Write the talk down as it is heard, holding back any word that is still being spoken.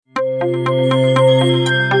IMA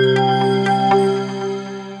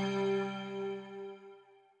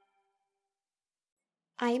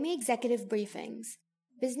Executive Briefings,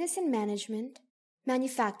 Business and Management,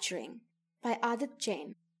 Manufacturing by Adit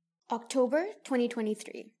Jain, October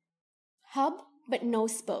 2023. Hub but no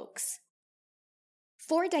spokes.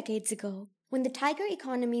 4 decades ago, when the tiger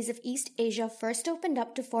economies of East Asia first opened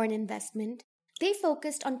up to foreign investment, they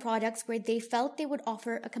focused on products where they felt they would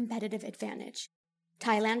offer a competitive advantage.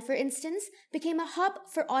 Thailand, for instance, became a hub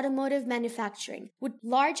for automotive manufacturing with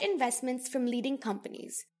large investments from leading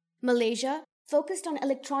companies. Malaysia focused on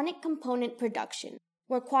electronic component production,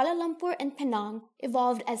 where Kuala Lumpur and Penang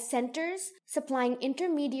evolved as centers supplying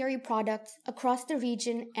intermediary products across the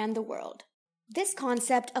region and the world. This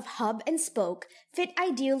concept of hub and spoke fit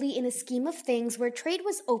ideally in a scheme of things where trade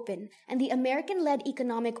was open and the American-led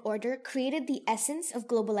economic order created the essence of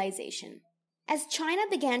globalization. As China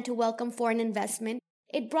began to welcome foreign investment,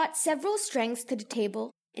 it brought several strengths to the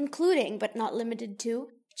table, including, but not limited to,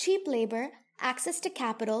 cheap labor, access to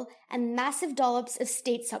capital, and massive dollops of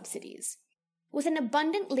state subsidies. With an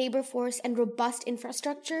abundant labor force and robust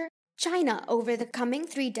infrastructure, China, over the coming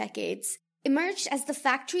 3 decades, emerged as the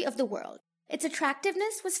factory of the world. Its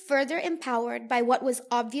attractiveness was further empowered by what was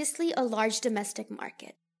obviously a large domestic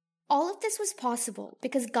market. All of this was possible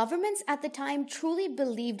because governments at the time truly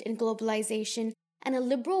believed in globalization and a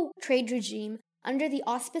liberal trade regime under the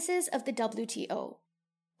auspices of the WTO.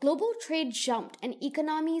 Global trade jumped and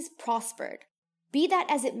economies prospered. Be that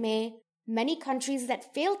as it may, many countries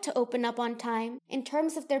that failed to open up on time in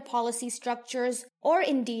terms of their policy structures or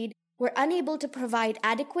indeed were unable to provide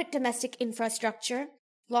adequate domestic infrastructure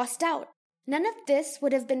lost out. None of this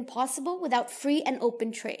would have been possible without free and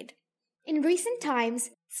open trade. In recent times,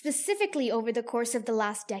 specifically over the course of the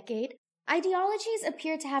last decade, ideologies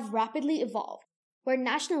appear to have rapidly evolved, where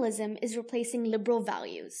nationalism is replacing liberal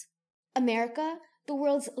values. America, the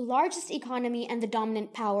world's largest economy and the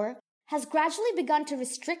dominant power, has gradually begun to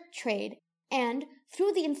restrict trade and,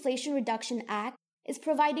 through the Inflation Reduction Act, is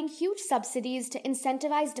providing huge subsidies to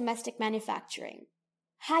incentivize domestic manufacturing.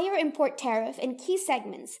 Higher import tariff in key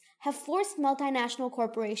segments have forced multinational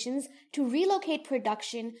corporations to relocate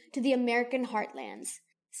production to the American heartlands.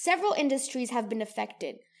 Several industries have been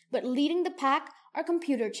affected, but leading the pack are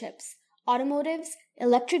computer chips, automotives,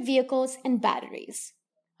 electric vehicles, and batteries.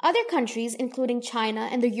 Other countries, including China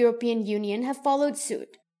and the European Union, have followed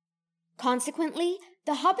suit. Consequently,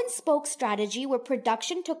 the hub-and-spoke strategy where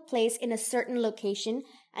production took place in a certain location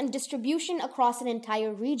and distribution across an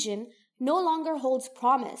entire region no longer holds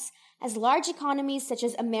promise as large economies such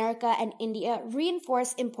as America and India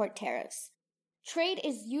reinforce import tariffs. Trade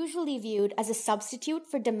is usually viewed as a substitute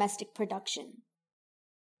for domestic production.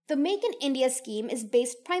 The Make in India scheme is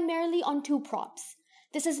based primarily on 2 props.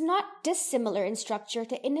 This is not dissimilar in structure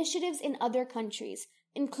to initiatives in other countries,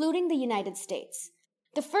 including the United States.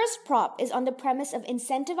 The first prop is on the premise of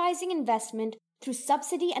incentivizing investment through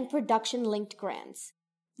subsidy and production-linked grants.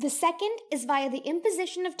 The second is via the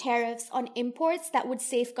imposition of tariffs on imports that would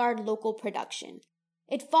safeguard local production.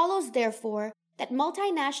 It follows, therefore, that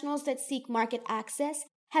multinationals that seek market access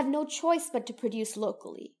have no choice but to produce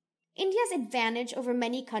locally. India's advantage over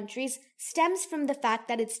many countries stems from the fact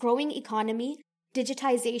that its growing economy,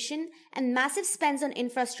 digitization, and massive spends on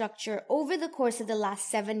infrastructure over the course of the last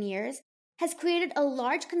 7 years has created a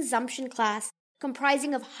large consumption class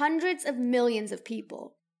comprising of hundreds of millions of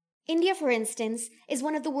people. India, for instance, is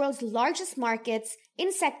one of the world's largest markets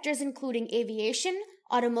in sectors including aviation,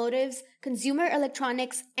 automotives, consumer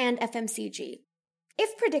electronics, and FMCG.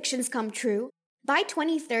 If predictions come true, by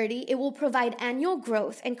 2030 it will provide annual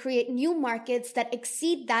growth and create new markets that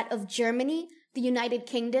exceed that of Germany, the United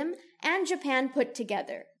Kingdom, and Japan put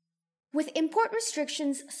together. With import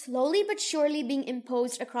restrictions slowly but surely being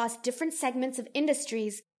imposed across different segments of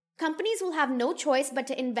industries, companies will have no choice but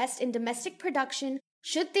to invest in domestic production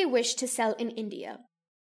should they wish to sell in India.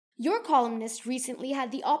 Your columnist recently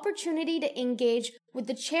had the opportunity to engage with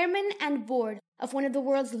the chairman and board of one of the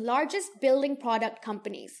world's largest building product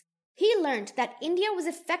companies. He learned that India was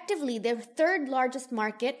effectively their 3rd largest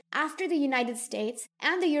market after the United States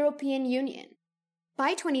and the European Union.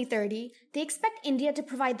 By 2030, they expect India to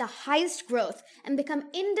provide the highest growth and become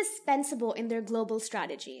indispensable in their global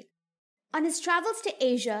strategy. On his travels to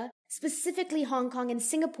Asia, specifically Hong Kong and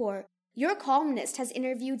Singapore, your columnist has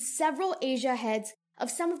interviewed several Asia heads of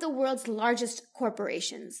some of the world's largest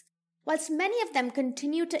corporations. Whilst many of them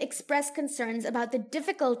continue to express concerns about the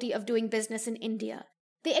difficulty of doing business in India,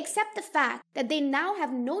 they accept the fact that they now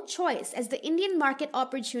have no choice as the Indian market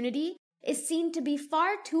opportunity is seen to be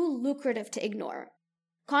far too lucrative to ignore.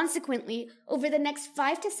 Consequently, over the next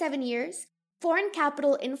 5 to 7 years, Foreign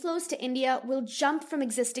capital inflows to India will jump from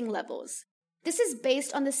existing levels. This is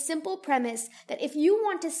based on the simple premise that if you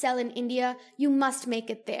want to sell in India, you must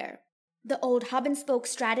make it there. The old hub and spoke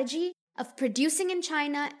strategy of producing in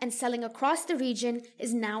China and selling across the region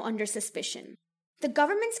is now under suspicion. The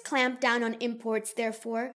government's clampdown on imports,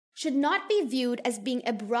 therefore, should not be viewed as being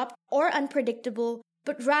abrupt or unpredictable,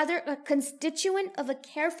 but rather a constituent of a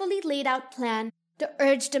carefully laid out plan to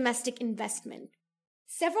urge domestic investment.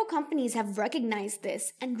 Several companies have recognized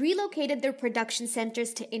this and relocated their production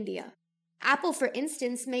centers to India. Apple, for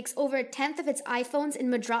instance, makes over a tenth of its iPhones in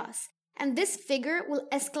Madras, and this figure will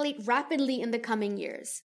escalate rapidly in the coming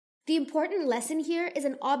years. The important lesson here is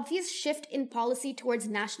an obvious shift in policy towards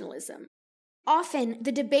nationalism. Often,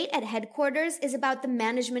 the debate at headquarters is about the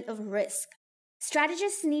management of risk.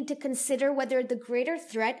 Strategists need to consider whether the greater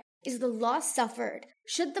threat is the loss suffered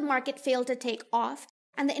should the market fail to take off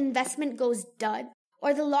and the investment goes dud,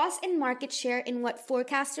 or the loss in market share in what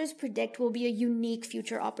forecasters predict will be a unique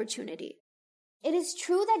future opportunity. It is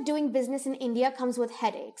true that doing business in India comes with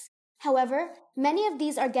headaches. However, many of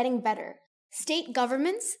these are getting better. State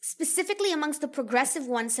governments, specifically amongst the progressive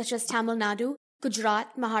ones such as Tamil Nadu,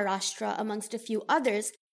 Gujarat, Maharashtra, amongst a few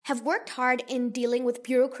others, have worked hard in dealing with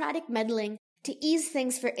bureaucratic meddling to ease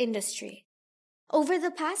things for industry. Over the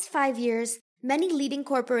past 5 years, many leading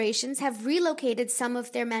corporations have relocated some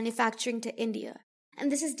of their manufacturing to India,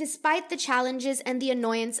 and this is despite the challenges and the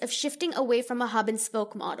annoyance of shifting away from a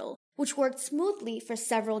hub-and-spoke model, which worked smoothly for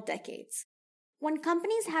several decades. When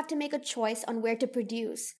companies have to make a choice on where to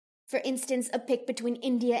produce, for instance a pick between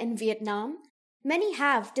India and Vietnam, many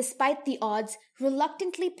have, despite the odds,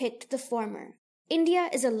 reluctantly picked the former. India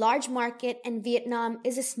is a large market and Vietnam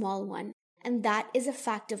is a small one, and that is a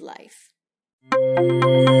fact of life.